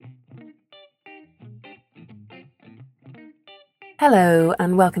Hello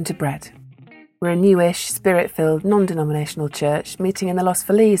and welcome to Bread. We're a newish, spirit-filled, non-denominational church meeting in the Los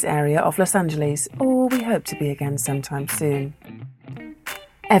Feliz area of Los Angeles, or we hope to be again sometime soon.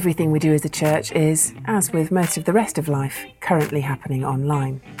 Everything we do as a church is, as with most of the rest of life, currently happening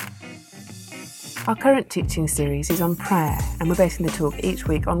online. Our current teaching series is on prayer, and we're basing the talk each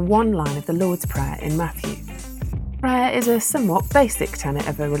week on one line of the Lord's Prayer in Matthew. Prayer is a somewhat basic tenet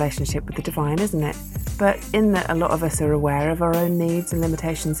of a relationship with the divine, isn't it? But in that a lot of us are aware of our own needs and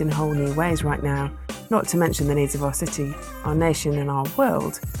limitations in whole new ways right now, not to mention the needs of our city, our nation and our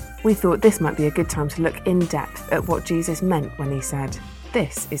world, we thought this might be a good time to look in depth at what Jesus meant when he said,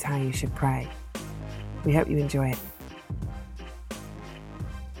 "This is how you should pray." We hope you enjoy it.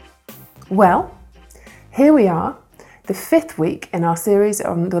 Well, here we are, the fifth week in our series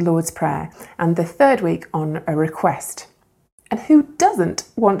on the Lord's Prayer and the third week on a request. And who doesn't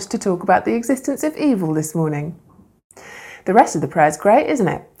want to talk about the existence of evil this morning? The rest of the prayer is great, isn't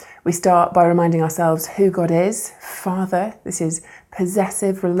it? We start by reminding ourselves who God is. Father, this is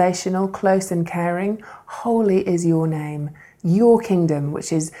possessive, relational, close and caring. Holy is your name. Your kingdom,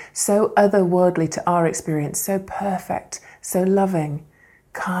 which is so otherworldly to our experience, so perfect, so loving.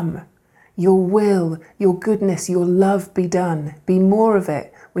 Come. Your will, your goodness, your love be done. Be more of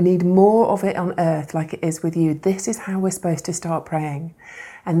it. We need more of it on earth like it is with you. This is how we're supposed to start praying.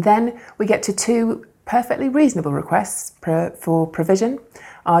 And then we get to two perfectly reasonable requests for provision,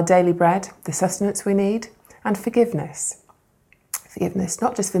 our daily bread, the sustenance we need, and forgiveness. Forgiveness,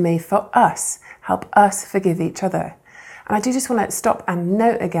 not just for me, for us. Help us forgive each other. And I do just want to stop and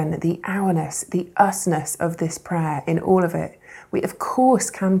note again the ourness, the usness of this prayer in all of it. We, of course,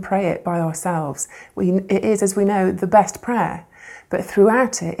 can pray it by ourselves. It is, as we know, the best prayer. But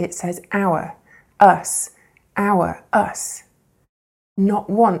throughout it, it says our, us, our, us. Not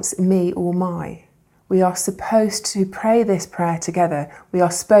once me or my. We are supposed to pray this prayer together. We are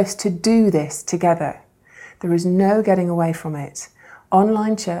supposed to do this together. There is no getting away from it.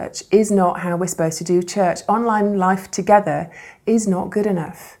 Online church is not how we're supposed to do church. Online life together is not good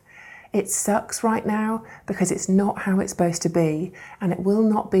enough. It sucks right now because it's not how it's supposed to be, and it will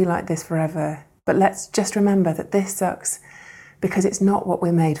not be like this forever. But let's just remember that this sucks because it's not what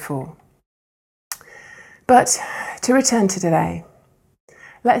we're made for. But to return to today,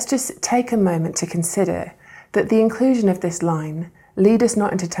 let's just take a moment to consider that the inclusion of this line, "Lead us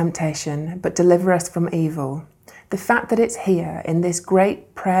not into temptation, but deliver us from evil," the fact that it's here in this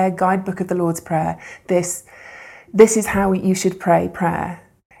great prayer guidebook of the Lord's Prayer, this is how you should pray prayer,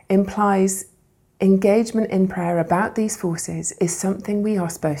 implies engagement in prayer about these forces is something we are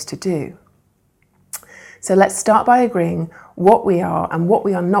supposed to do. So let's start by agreeing what we are and what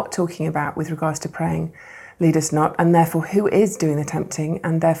we are not talking about with regards to praying, lead us not, and therefore who is doing the tempting,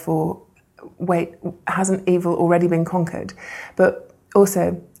 and therefore, wait, hasn't evil already been conquered? But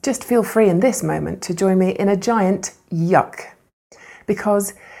also, just feel free in this moment to join me in a giant yuck.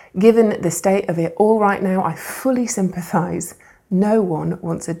 Because given the state of it all right now, I fully sympathise. No one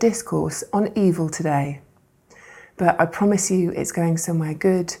wants a discourse on evil today. But I promise you it's going somewhere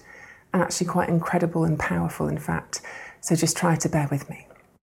good and actually quite incredible and powerful, in fact. So just try to bear with me.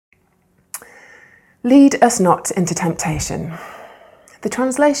 Lead us not into temptation. The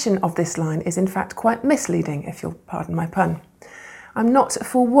translation of this line is in fact quite misleading, if you'll pardon my pun. I'm not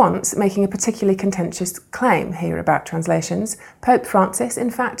for once making a particularly contentious claim here about translations. Pope Francis, in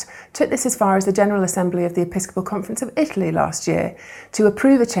fact, took this as far as the General Assembly of the Episcopal Conference of Italy last year to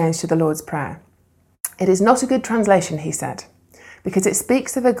approve a change to the Lord's Prayer. It is not a good translation, he said, because it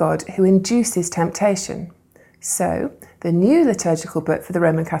speaks of a God who induces temptation. So, the new liturgical book for the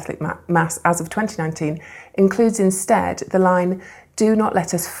Roman Catholic Mass as of 2019 includes instead the line, "Do not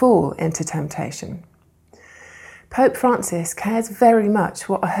let us fall into temptation." Pope Francis cares very much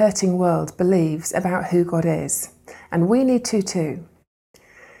what a hurting world believes about who God is, and we need to too.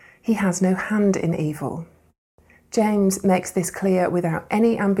 He has no hand in evil. James makes this clear without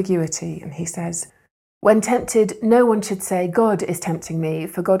any ambiguity, and he says, "When tempted, no one should say, 'God is tempting me,'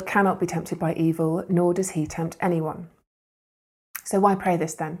 for God cannot be tempted by evil, nor does he tempt anyone." So why pray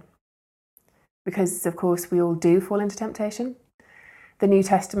this then? Because, of course, we all do fall into temptation. The New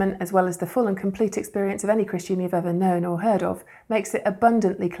Testament, as well as the full and complete experience of any Christian you've ever known or heard of, makes it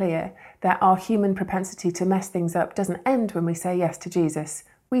abundantly clear that our human propensity to mess things up doesn't end when we say yes to Jesus.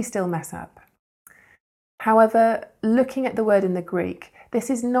 We still mess up. However, looking at the word in the Greek, this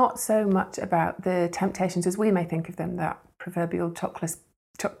is not so much about the temptations as we may think of them, that proverbial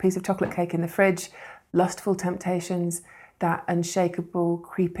piece of chocolate cake in the fridge, lustful temptations, that unshakable,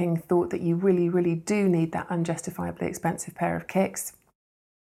 creeping thought that you really, really do need that unjustifiably expensive pair of kicks.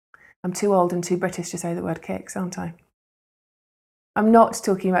 I'm too old and too British to say the word kicks, aren't I? I'm not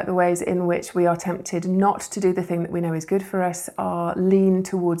talking about the ways in which we are tempted not to do the thing that we know is good for us, our lean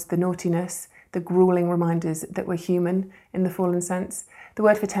towards the naughtiness, the grueling reminders that we're human in the fallen sense. The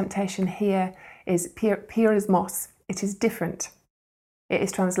word for temptation here is pyrosmos. It is different. It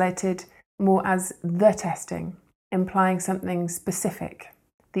is translated more as the testing, implying something specific,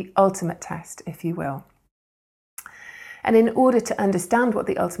 the ultimate test, if you will. And in order to understand what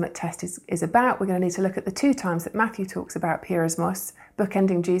the ultimate test is about, we're going to need to look at the 2 times that Matthew talks about pyrosmos,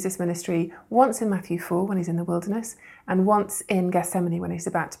 bookending Jesus' ministry, once in Matthew 4 when he's in the wilderness, and once in Gethsemane when he's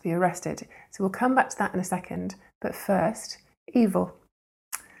about to be arrested. So we'll come back to that in a second, but first, evil.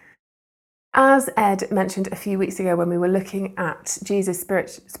 As Ed mentioned a few weeks ago when we were looking at Jesus'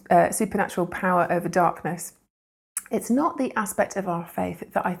 supernatural power over darkness, it's not the aspect of our faith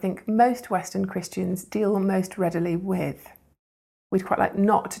that I think most Western Christians deal most readily with. We'd quite like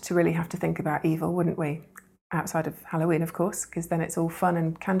not to really have to think about evil, wouldn't we? Outside of Halloween, of course, because then it's all fun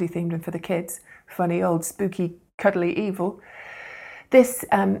and candy themed and for the kids. Funny, old, spooky, cuddly evil. This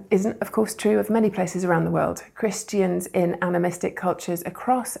isn't, of course, true of many places around the world. Christians in animistic cultures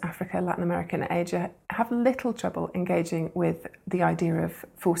across Africa, Latin America and Asia have little trouble engaging with the idea of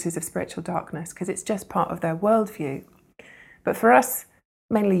forces of spiritual darkness because it's just part of their worldview. But for us,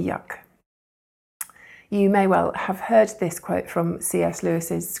 mainly yuck. You may well have heard this quote from C.S.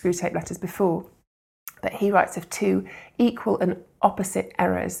 Lewis's Screwtape Letters before, but he writes of 2 equal and opposite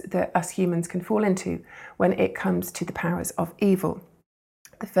errors that us humans can fall into when it comes to the powers of evil.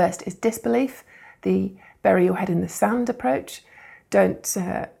 The first is disbelief, the bury your head in the sand approach. Don't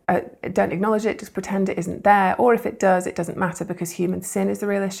acknowledge it, just pretend it isn't there, or if it does, it doesn't matter because human sin is the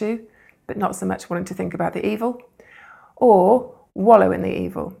real issue, but not so much wanting to think about the evil. Or wallow in the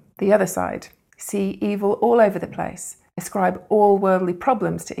evil, the other side. See evil all over the place, ascribe all worldly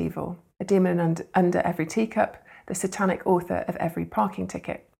problems to evil, a demon under every teacup, the satanic author of every parking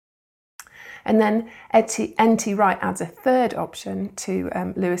ticket. And then N.T. Wright adds a third option to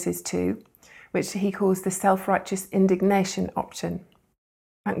Lewis's 2, which he calls the self-righteous indignation option.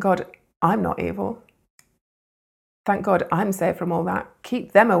 Thank God I'm not evil. Thank God I'm safe from all that.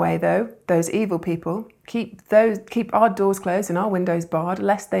 Keep them away though, those evil people. Keep our doors closed and our windows barred,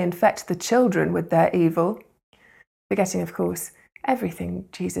 lest they infect the children with their evil. Forgetting, of course, everything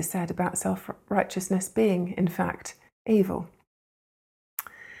Jesus said about self-righteousness being, in fact, evil.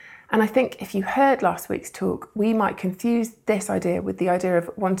 And I think if you heard last week's talk, we might confuse this idea with the idea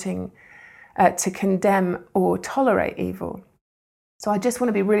of wanting to condemn or tolerate evil. So I just want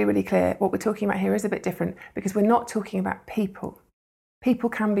to be really, really clear. What we're talking about here is a bit different because we're not talking about people. People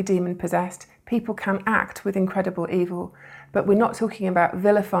can be demon-possessed. People can act with incredible evil. But we're not talking about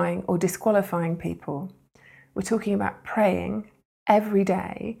vilifying or disqualifying people. We're talking about praying every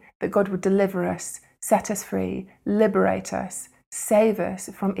day that God would deliver us, set us free, liberate us, save us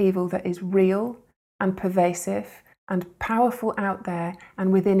from evil that is real and pervasive and powerful out there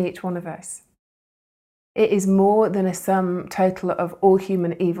and within each one of us. It is more than a sum total of all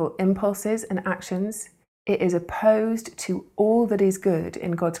human evil impulses and actions. It is opposed to all that is good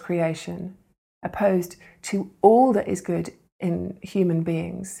in God's creation, opposed to all that is good in human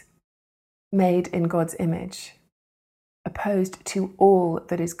beings, made in God's image, opposed to all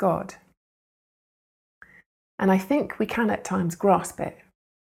that is God. And I think we can at times grasp it,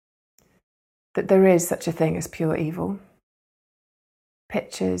 that there is such a thing as pure evil.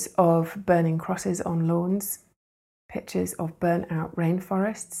 Pictures of burning crosses on lawns, pictures of burnt out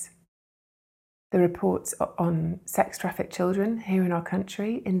rainforests, the reports on sex-trafficked children here in our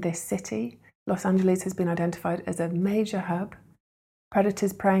country, in this city. Los Angeles has been identified as a major hub.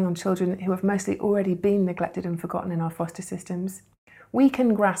 Predators preying on children who have mostly already been neglected and forgotten in our foster systems. We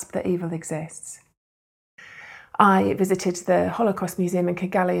can grasp that evil exists. I visited the Holocaust Museum in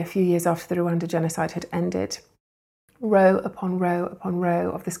Kigali a few years after the Rwanda genocide had ended. Row upon row upon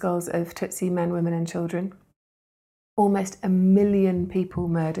row of the skulls of Tutsi men, women and children. Almost 1 million people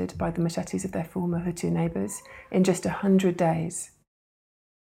murdered by the machetes of their former Hutu neighbours in just 100 days.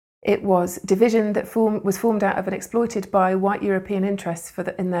 It was division that was formed out of and exploited by white European interests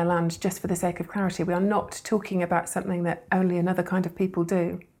in their land, just for the sake of clarity. We are not talking about something that only another kind of people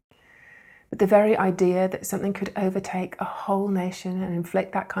do. But the very idea that something could overtake a whole nation and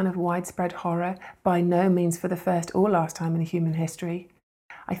inflict that kind of widespread horror, by no means for the first or last time in human history,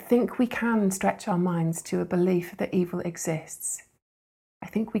 I think we can stretch our minds to a belief that evil exists. I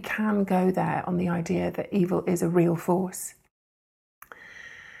think we can go there on the idea that evil is a real force.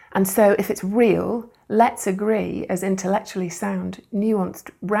 And so if it's real, let's agree as intellectually sound,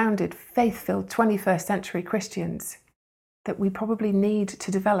 nuanced, rounded, faith-filled 21st century Christians that we probably need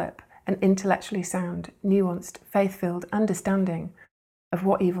to develop a an intellectually sound, nuanced, faith-filled understanding of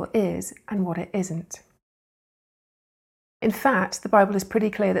what evil is and what it isn't. In fact, the Bible is pretty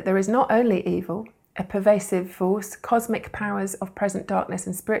clear that there is not only evil, a pervasive force, cosmic powers of present darkness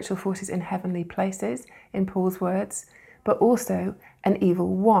and spiritual forces in heavenly places, in Paul's words, but also an evil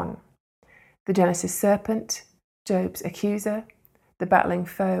one. The Genesis serpent, Job's accuser, the battling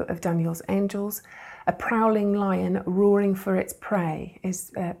foe of Daniel's angels, a prowling lion roaring for its prey,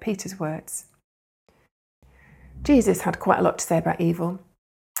 is Peter's words. Jesus had quite a lot to say about evil.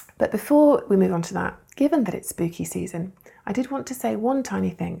 But before we move on to that, given that it's spooky season, I did want to say one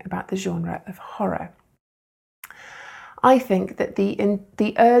tiny thing about the genre of horror. I think that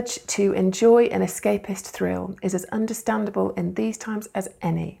the urge to enjoy an escapist thrill is as understandable in these times as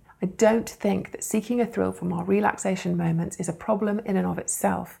any. I don't think that seeking a thrill from our relaxation moments is a problem in and of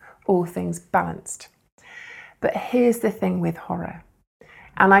itself, all things balanced. But here's the thing with horror.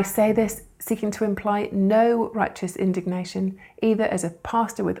 And I say this seeking to imply no righteous indignation, either as a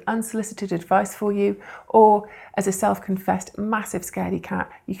pastor with unsolicited advice for you, or as a self-confessed massive scaredy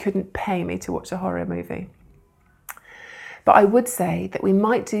cat. You couldn't pay me to watch a horror movie. But I would say that we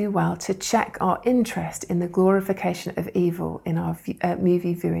might do well to check our interest in the glorification of evil in our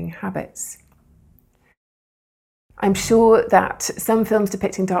movie viewing habits. I'm sure that some films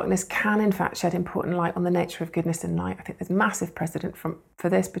depicting darkness can in fact shed important light on the nature of goodness and light. I think there's massive precedent for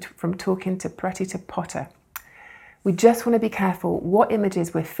this, from Tolkien to Peretti to Potter. We just want to be careful what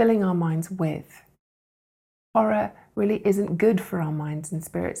images we're filling our minds with. Horror really isn't good for our minds and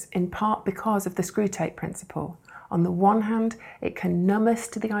spirits, in part because of the screw tape principle. On the one hand, it can numb us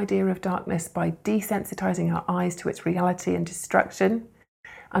to the idea of darkness by desensitizing our eyes to its reality and destruction.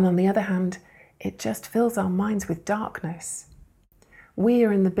 And on the other hand, it just fills our minds with darkness. We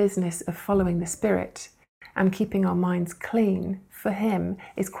are in the business of following the Spirit, and keeping our minds clean for Him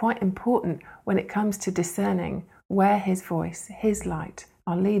is quite important when it comes to discerning where His voice, His light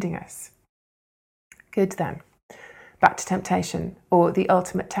are leading us. Good then. Back to temptation, or the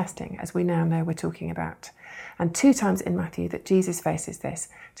ultimate testing, as we now know we're talking about. And 2 times in Matthew that Jesus faces this,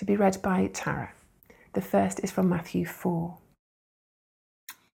 to be read by Tara. The first is from Matthew 4.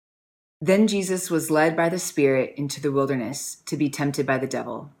 Then Jesus was led by the Spirit into the wilderness to be tempted by the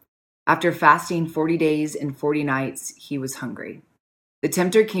devil. After fasting 40 days and 40 nights, he was hungry. The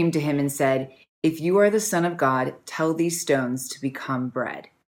tempter came to him and said, "If you are the Son of God, tell these stones to become bread."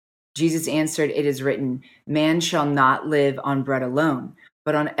 Jesus answered, "It is written, 'Man shall not live on bread alone,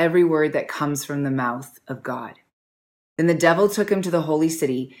 but on every word that comes from the mouth of God.'" Then the devil took him to the holy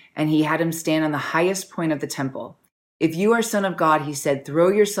city, and he had him stand on the highest point of the temple. "If you are Son of God," he said, "throw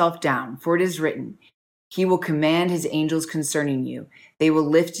yourself down, for it is written, 'He will command his angels concerning you. They will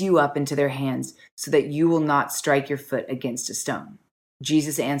lift you up into their hands so that you will not strike your foot against a stone.'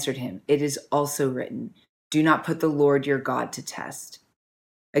 Jesus answered him, 'It is also written, 'Do not put the Lord your God to test.'"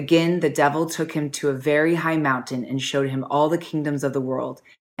 Again, the devil took him to a very high mountain and showed him all the kingdoms of the world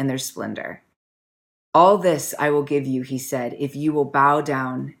and their splendor. "All this I will give you," he said, "if you will bow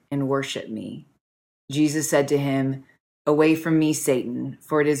down and worship me." Jesus said to him, "Away from me, Satan,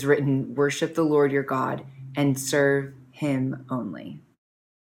 for it is written, 'Worship the Lord your God and serve him only.'"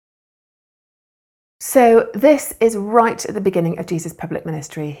 So this is right at the beginning of Jesus' public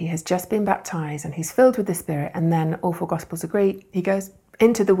ministry. He has just been baptized and he's filled with the Spirit, and then all 4 Gospels agree he goes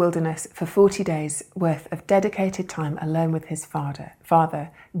into the wilderness for 40 days worth of dedicated time alone with his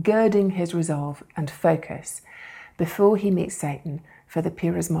Father, girding his resolve and focus before he meets Satan for the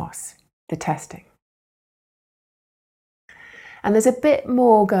peirasmos, the testing. And there's a bit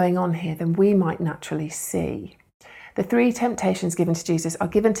more going on here than we might naturally see. The 3 temptations given to Jesus are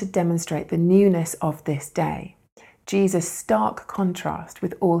given to demonstrate the newness of this day, Jesus' stark contrast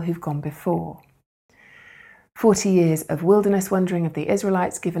with all who've gone before. 40 years of wilderness wandering of the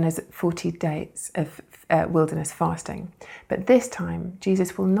Israelites given as 40 days of wilderness fasting. But this time,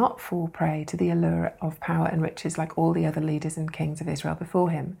 Jesus will not fall prey to the allure of power and riches like all the other leaders and kings of Israel before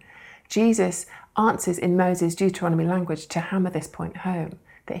him. Jesus answers in Moses' Deuteronomy language to hammer this point home,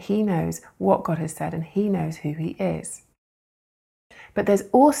 that he knows what God has said and he knows who he is. But there's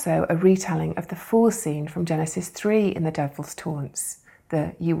also a retelling of the fall scene from Genesis 3 in the devil's taunts.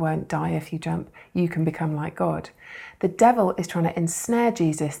 The "you won't die if you jump, you can become like God." The devil is trying to ensnare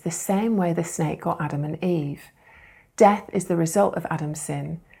Jesus the same way the snake got Adam and Eve. Death is the result of Adam's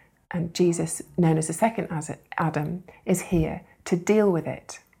sin, and Jesus, known as the second Adam, is here to deal with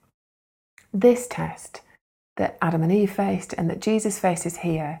it. This test that Adam and Eve faced and that Jesus faces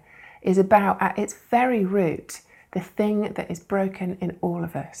here is about, at its very root, the thing that is broken in all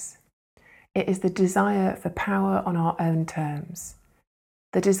of us. It is the desire for power on our own terms.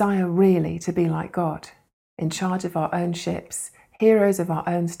 the desire really to be like God, in charge of our own ships, heroes of our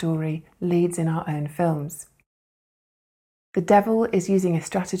own story, leads in our own films. The devil is using a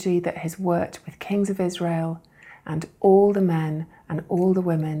strategy that has worked with kings of Israel and all the men and all the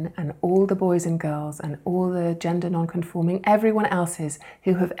women and all the boys and girls and all the gender non-conforming, everyone else's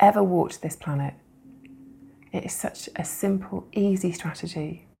who have ever walked this planet. It is such a simple, easy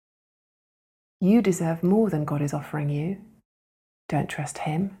strategy. You deserve more than God is offering you. Don't trust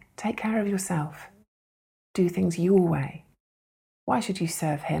him. Take care of yourself. Do things your way. Why should you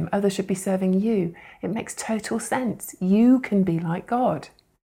serve him? Others should be serving you. It makes total sense. You can be like God.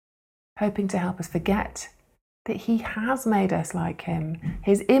 Hoping to help us forget that he has made us like him,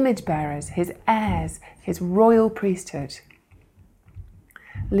 his image bearers, his heirs, his royal priesthood.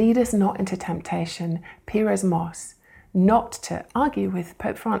 Lead us not into temptation, peirasmos, not to argue with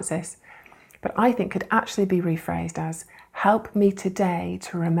Pope Francis, but I think could actually be rephrased as, help me today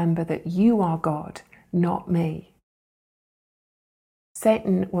to remember that you are God, not me.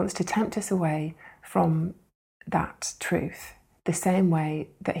 Satan wants to tempt us away from that truth, the same way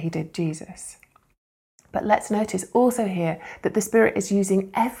that he did Jesus. But let's notice also here that the Spirit is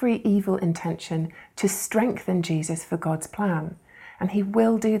using every evil intention to strengthen Jesus for God's plan, and he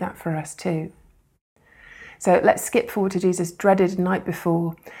will do that for us too. So let's skip forward to Jesus' dreaded night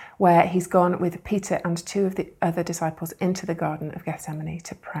before, where he's gone with Peter and two of the other disciples into the Garden of Gethsemane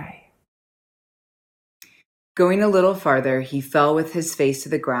to pray. Going a little farther, he fell with his face to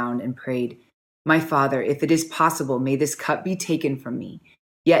the ground and prayed, "My Father, if it is possible, may this cup be taken from me,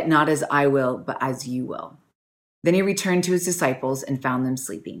 yet not as I will, but as you will." Then he returned to his disciples and found them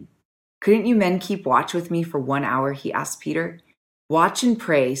sleeping. "Couldn't you men keep watch with me for 1 hour?" he asked Peter. "Watch and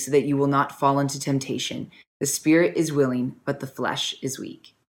pray so that you will not fall into temptation. The spirit is willing, but the flesh is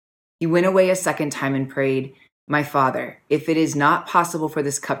weak." He went away a second time and prayed, "My Father, if it is not possible for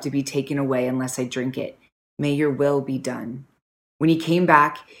this cup to be taken away unless I drink it, may your will be done." When he came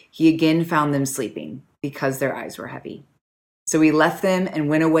back, he again found them sleeping, because their eyes were heavy. So he left them and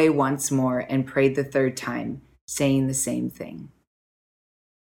went away once more and prayed the third time, saying the same thing.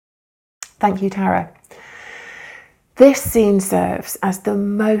 Thank you, Tara. This scene serves as the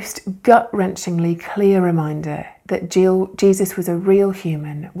most gut-wrenchingly clear reminder that Jesus was a real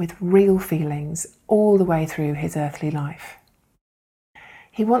human with real feelings all the way through his earthly life.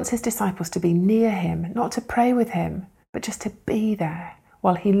 He wants his disciples to be near him, not to pray with him, but just to be there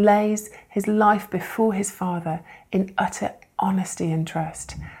while he lays his life before his Father in utter honesty and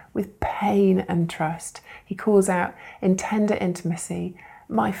trust, with pain and trust. He calls out in tender intimacy,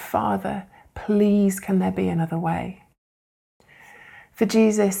 "My Father, please can there be another way?" For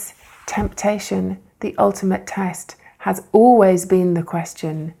Jesus, temptation, the ultimate test, has always been the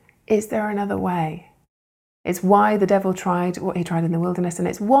question, is there another way? It's why the devil tried what he tried in the wilderness, and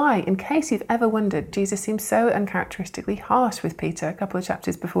it's why, in case you've ever wondered, Jesus seems so uncharacteristically harsh with Peter a couple of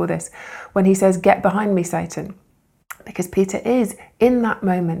chapters before this, when he says, "Get behind me, Satan." Because Peter is, in that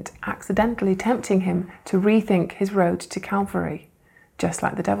moment, accidentally tempting him to rethink his road to Calvary, just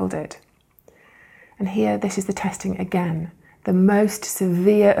like the devil did. And here, this is the testing again, the most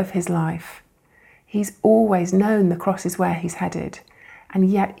severe of his life. He's always known the cross is where he's headed, and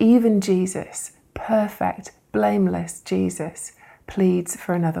yet even Jesus, perfect, blameless Jesus, pleads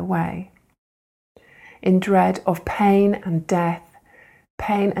for another way. In dread of pain and death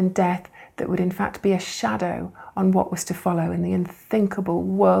that would in fact be a shadow on what was to follow in the unthinkable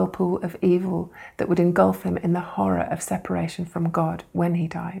whirlpool of evil that would engulf him in the horror of separation from God when he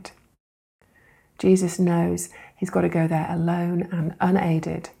died. Jesus knows he's got to go there alone and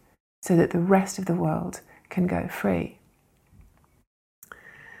unaided so that the rest of the world can go free.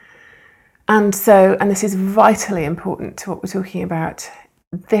 And this is vitally important to what we're talking about.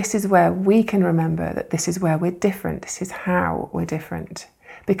 This is where we can remember that this is where we're different. This is how we're different.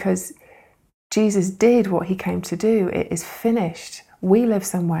 Because Jesus did what he came to do. It is finished. We live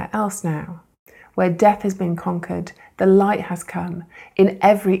somewhere else now, where death has been conquered, the light has come. In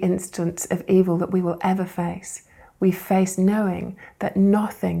every instance of evil that we will ever face, we face knowing that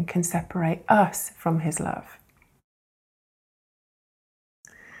nothing can separate us from his love.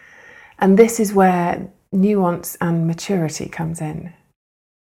 And this is where nuance and maturity comes in.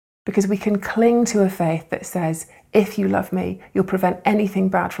 Because we can cling to a faith that says, if you love me, you'll prevent anything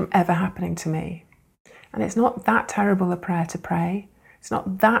bad from ever happening to me. And it's not that terrible a prayer to pray. It's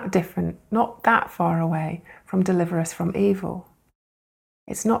not that different, not that far away from deliver us from evil.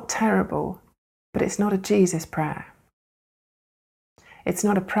 It's not terrible, but it's not a Jesus prayer. It's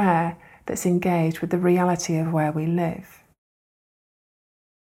not a prayer that's engaged with the reality of where we live.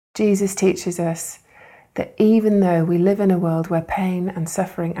 Jesus teaches us that even though we live in a world where pain and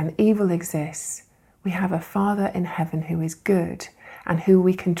suffering and evil exists, we have a Father in heaven who is good and who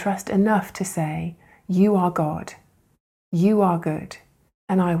we can trust enough to say, you are God, you are good,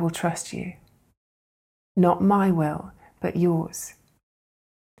 and I will trust you. Not my will, but yours.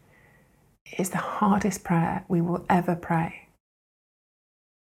 It's the hardest prayer we will ever pray.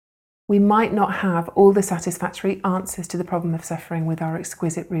 We might not have all the satisfactory answers to the problem of suffering with our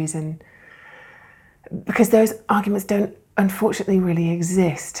exquisite reason, because those arguments don't, unfortunately, really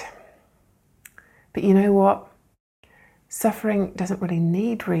exist. But you know what? Suffering doesn't really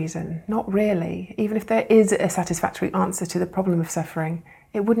need reason, not really. Even if there is a satisfactory answer to the problem of suffering,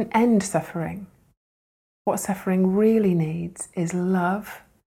 it wouldn't end suffering. What suffering really needs is love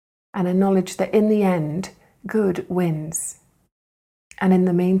and a knowledge that in the end, good wins. And in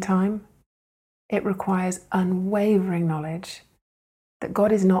the meantime, it requires unwavering knowledge that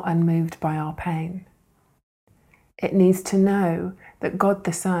God is not unmoved by our pain. It needs to know that God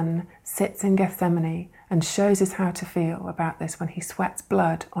the Son sits in Gethsemane and shows us how to feel about this when he sweats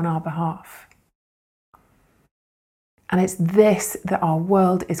blood on our behalf. And it's this that our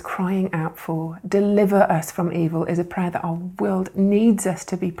world is crying out for. Deliver us from evil is a prayer that our world needs us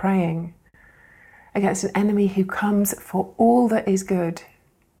to be praying against an enemy who comes for all that is good,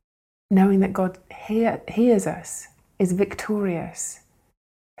 knowing that God hears us, is victorious.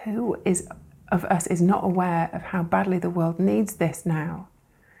 Who of us is not aware of how badly the world needs this now?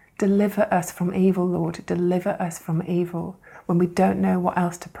 Deliver us from evil, Lord. Deliver us from evil. When we don't know what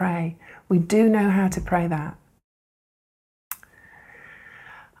else to pray, we do know how to pray that.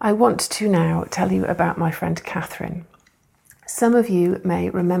 I want to now tell you about my friend Catherine. Some of you may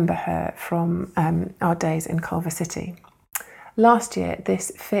remember her from our days in Culver City. Last year,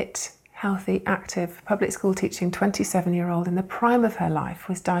 this fit, healthy, active, public school teaching 27-year-old in the prime of her life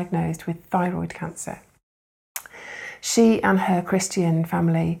was diagnosed with thyroid cancer. She and her Christian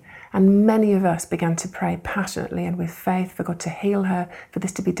family and many of us began to pray passionately and with faith for God to heal her, for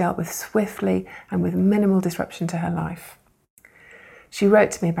this to be dealt with swiftly and with minimal disruption to her life. She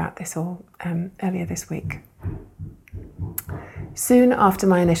wrote to me about this all earlier this week. Soon after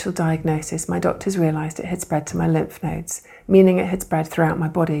my initial diagnosis, my doctors realised it had spread to my lymph nodes, meaning it had spread throughout my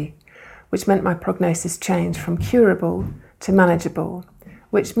body, which meant my prognosis changed from curable to manageable,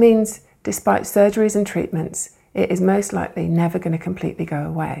 which means despite surgeries and treatments, it is most likely never going to completely go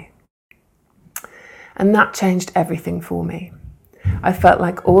away. And that changed everything for me. I felt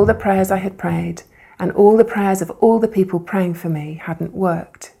like all the prayers I had prayed and all the prayers of all the people praying for me hadn't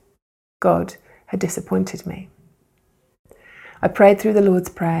worked. God had disappointed me. I prayed through the Lord's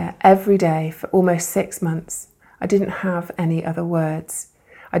Prayer every day for almost 6 months. I didn't have any other words.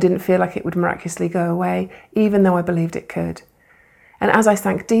 I didn't feel like it would miraculously go away, even though I believed it could. And as I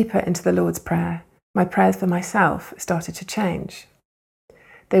sank deeper into the Lord's Prayer, my prayers for myself started to change.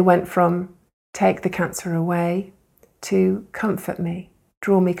 They went from take the cancer away to comfort me,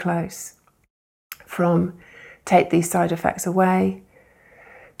 draw me close. From take these side effects away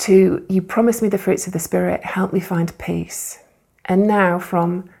to you promise me the fruits of the Spirit, help me find peace. And now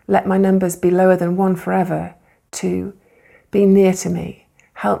from let my numbers be lower than 1 forever to be near to me,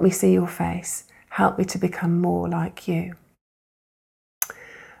 help me see your face, help me to become more like you.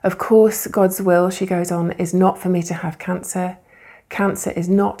 Of course, God's will, she goes on, is not for me to have cancer. Cancer is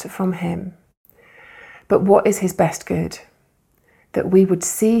not from him. But what is his best good? That we would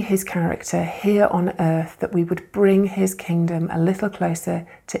see his character here on earth, that we would bring his kingdom a little closer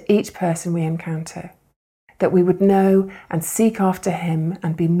to each person we encounter, that we would know and seek after him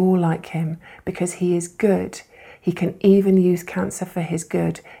and be more like him because he is good. He can even use cancer for his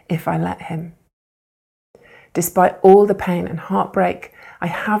good if I let him. Despite all the pain and heartbreak, I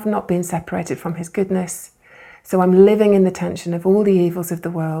have not been separated from his goodness, so I'm living in the tension of all the evils of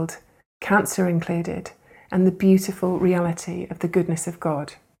the world, cancer included, and the beautiful reality of the goodness of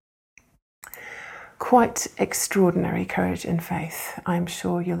God. Quite extraordinary courage and faith, I'm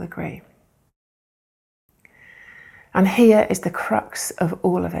sure you'll agree. And here is the crux of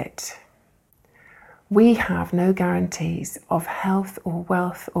all of it. We have no guarantees of health or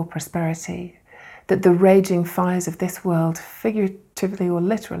wealth or prosperity, that the raging fires of this world, figuratively or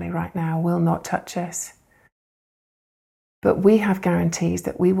literally right now, will not touch us. But we have guarantees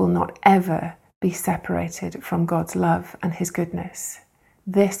that we will not ever be separated from God's love and his goodness.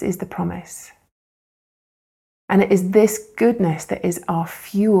 This is the promise. And it is this goodness that is our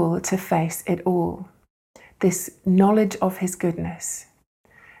fuel to face it all. This knowledge of his goodness,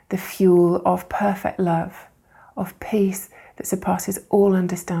 the fuel of perfect love, of peace that surpasses all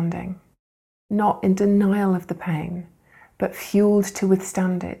understanding, not in denial of the pain, but fueled to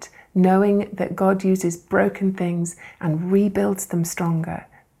withstand it, knowing that God uses broken things and rebuilds them stronger,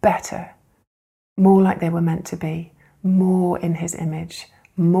 better, more like they were meant to be, more in his image,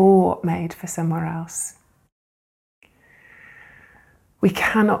 more made for somewhere else. We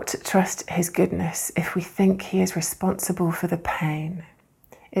cannot trust his goodness if we think he is responsible for the pain.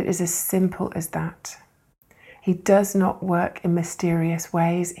 It is as simple as that. He does not work in mysterious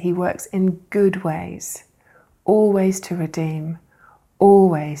ways. He works in good ways, always to redeem,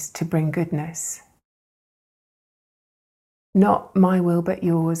 always to bring goodness. Not my will but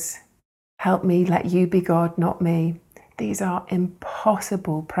yours. Help me, let you be God, not me. These are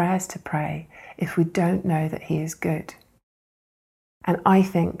impossible prayers to pray if we don't know that he is good. And I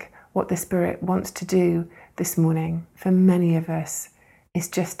think what the Spirit wants to do this morning for many of us is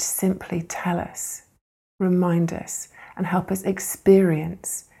just simply tell us, remind us, and help us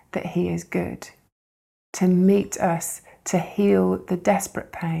experience that he is good, to meet us, to heal the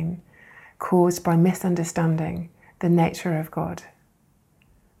desperate pain caused by misunderstanding the nature of God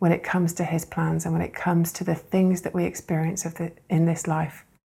when it comes to his plans and when it comes to the things that we experience in this life,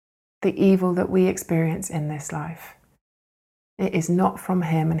 the evil that we experience in this life. It is not from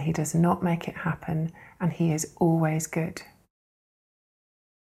him, and he does not make it happen, and he is always good.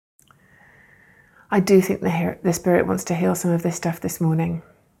 I do think the Spirit wants to heal some of this stuff this morning.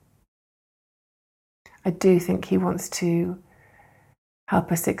 I do think he wants to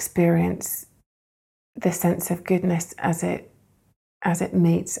help us experience the sense of goodness as it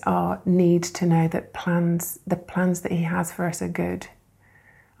meets our need to know that the plans that he has for us are good.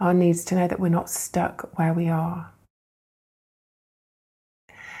 Our needs to know that we're not stuck where we are.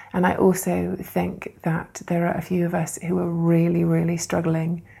 And I also think that there are a few of us who are really, really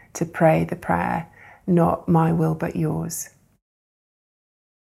struggling to pray the prayer, not my will but yours.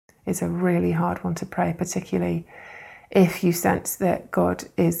 It's a really hard one to pray, particularly if you sense that God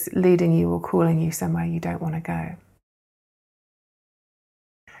is leading you or calling you somewhere you don't want to go.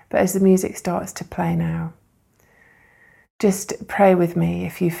 But as the music starts to play now, just pray with me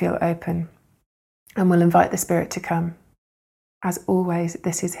if you feel open, and we'll invite the Spirit to come. As always,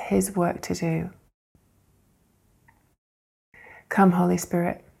 this is his work to do. Come, Holy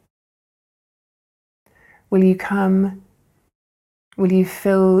Spirit. Will you come? Will you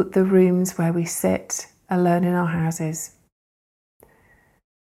fill the rooms where we sit alone in our houses?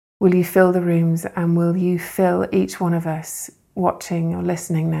 Will you fill the rooms, and will you fill each one of us watching or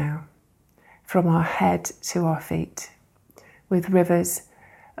listening now, from our head to our feet, with rivers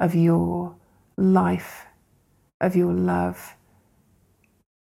of your life, of your love,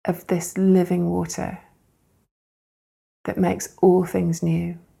 of this living water that makes all things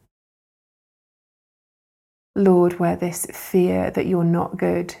new. Lord, where this fear that you're not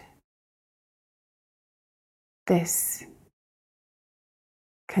good, this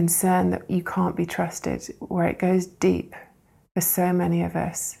concern that you can't be trusted, where it goes deep for so many of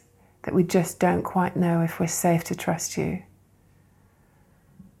us, that we just don't quite know if we're safe to trust you.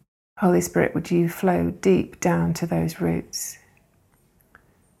 Holy Spirit, would you flow deep down to those roots,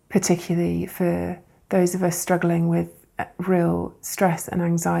 particularly for those of us struggling with real stress and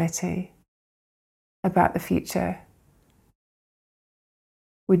anxiety about the future.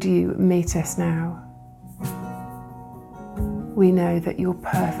 Would you meet us now? We know that your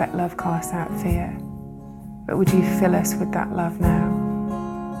perfect love casts out fear, but would you fill us with that love now?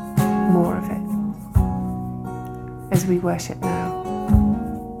 More of it as we worship now.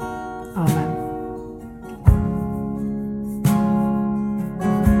 Amen.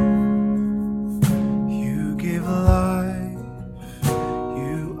 You give life,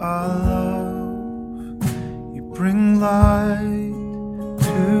 you are love, you bring light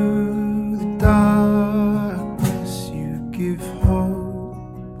to the darkness, you give hope,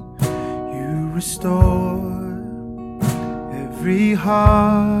 you restore every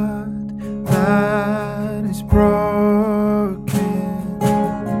heart that is broken.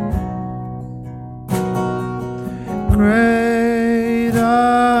 Great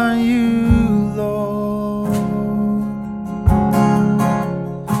are you,